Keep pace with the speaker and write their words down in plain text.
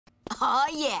Aw,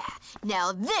 yeah.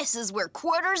 Now this is where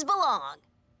quarters belong.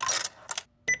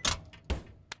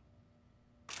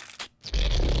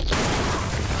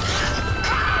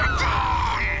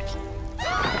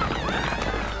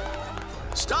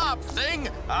 Stop, thing!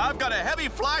 I've got a heavy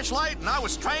flashlight and I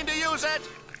was trained to use it.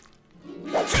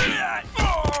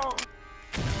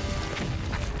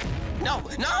 No,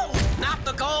 no, not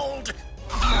the gold.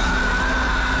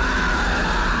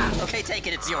 Okay, take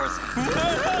it, it's yours.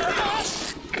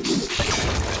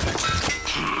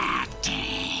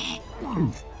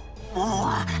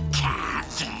 More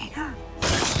candy.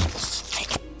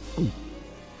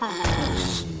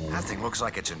 That thing looks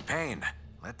like it's in pain.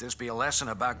 Let this be a lesson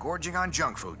about gorging on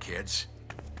junk food, kids.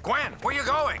 Gwen, where you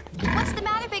going? What's the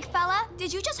matter, big fella?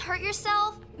 Did you just hurt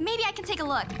yourself? Maybe I can take a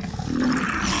look.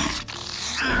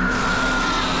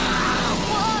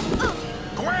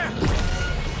 Gwen!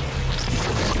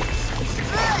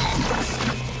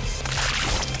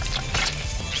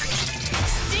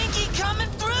 Stinky coming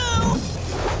through!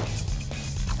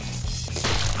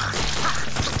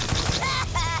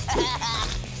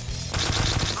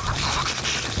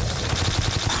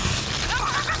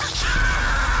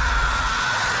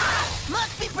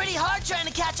 Must be pretty hard trying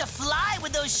to catch a fly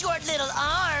with those short little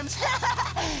arms.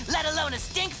 Let alone a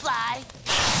stink fly.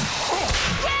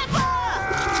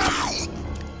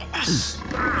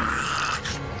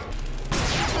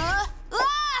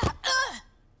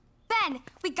 Ben,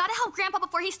 we gotta help Grandpa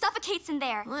before he suffocates in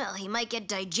there. Well, he might get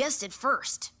digested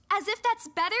first. As if that's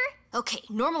better? Okay,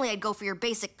 normally I'd go for your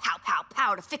basic pow, pow,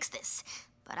 pow to fix this.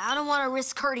 But I don't want to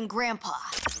risk hurting Grandpa.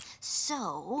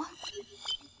 So...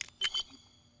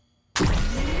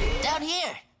 Down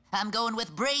here. I'm going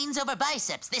with brains over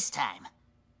biceps this time.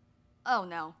 Oh,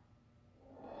 no.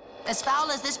 As foul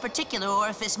as this particular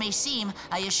orifice may seem,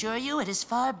 I assure you it is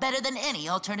far better than any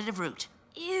alternative route.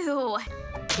 Ew.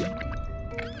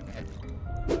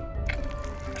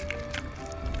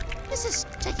 This is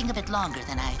taking a bit longer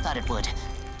than I thought it would.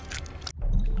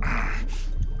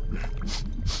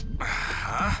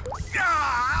 Huh?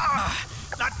 Ah!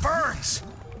 That burns!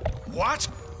 What?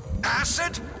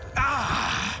 Acid?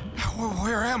 Ah!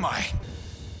 Where am I?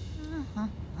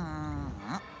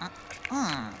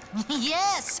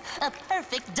 Yes! A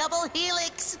perfect double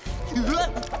helix! No!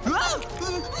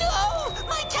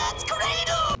 My cat's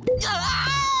cradle!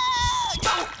 Ah!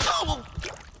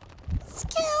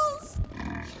 Skills!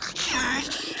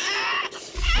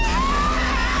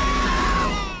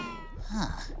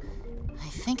 I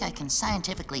think I can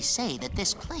scientifically say that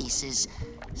this place is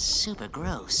super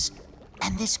gross.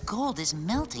 And this gold is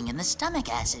melting in the stomach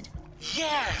acid.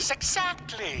 Yes,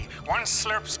 exactly. Once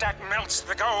Slurpstack melts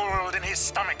the gold in his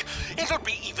stomach, it'll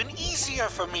be even easier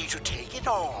for me to take it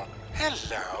all.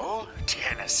 Hello,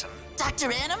 Tennyson.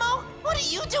 Dr. Animo? What are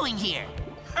you doing here?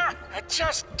 Huh, I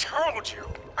just told you.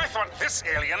 I thought this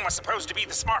alien was supposed to be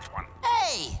the smart one.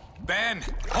 Hey! Ben,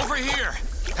 over here!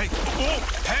 Hey, oh,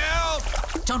 help!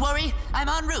 Don't worry, I'm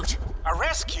en route. A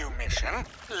rescue mission?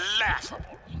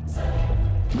 Laughable.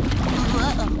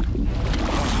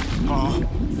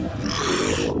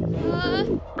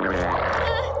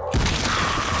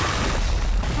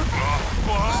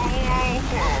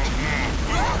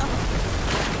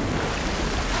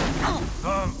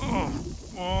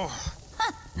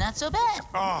 Huh, not so bad.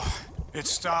 Oh, it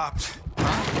stopped.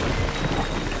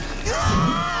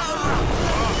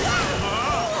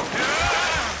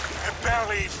 A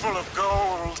belly full of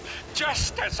gold,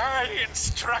 just as I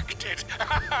instructed.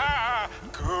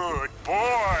 Good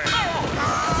boy.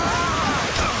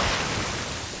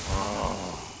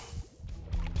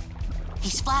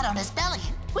 He's flat on his belly.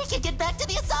 We can get back to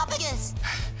the esophagus.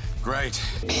 Great.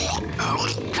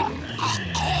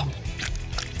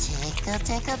 Tickle,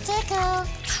 tickle, tickle.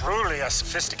 Truly a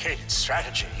sophisticated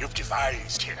strategy you've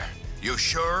devised here. You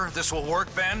sure this will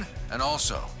work, Ben? And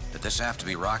also, did this have to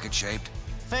be rocket-shaped?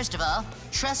 First of all,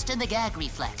 trust in the gag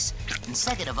reflex. And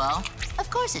second of all, of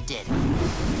course it did.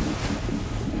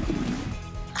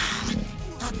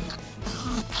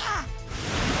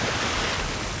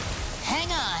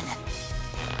 Hang on.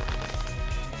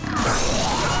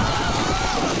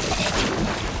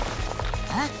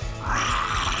 Huh?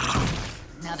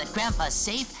 Now that Grandpa's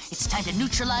safe, it's time to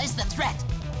neutralize the threat.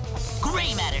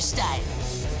 Gray matter style.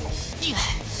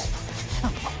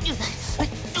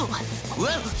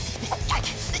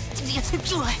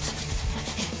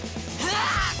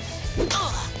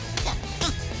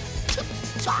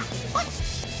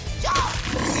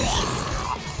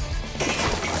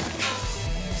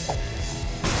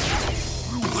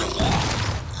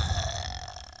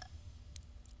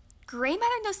 Gray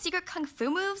matter no secret kung fu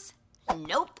moves?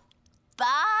 Nope.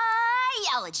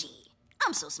 Biology.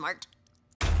 I'm so smart.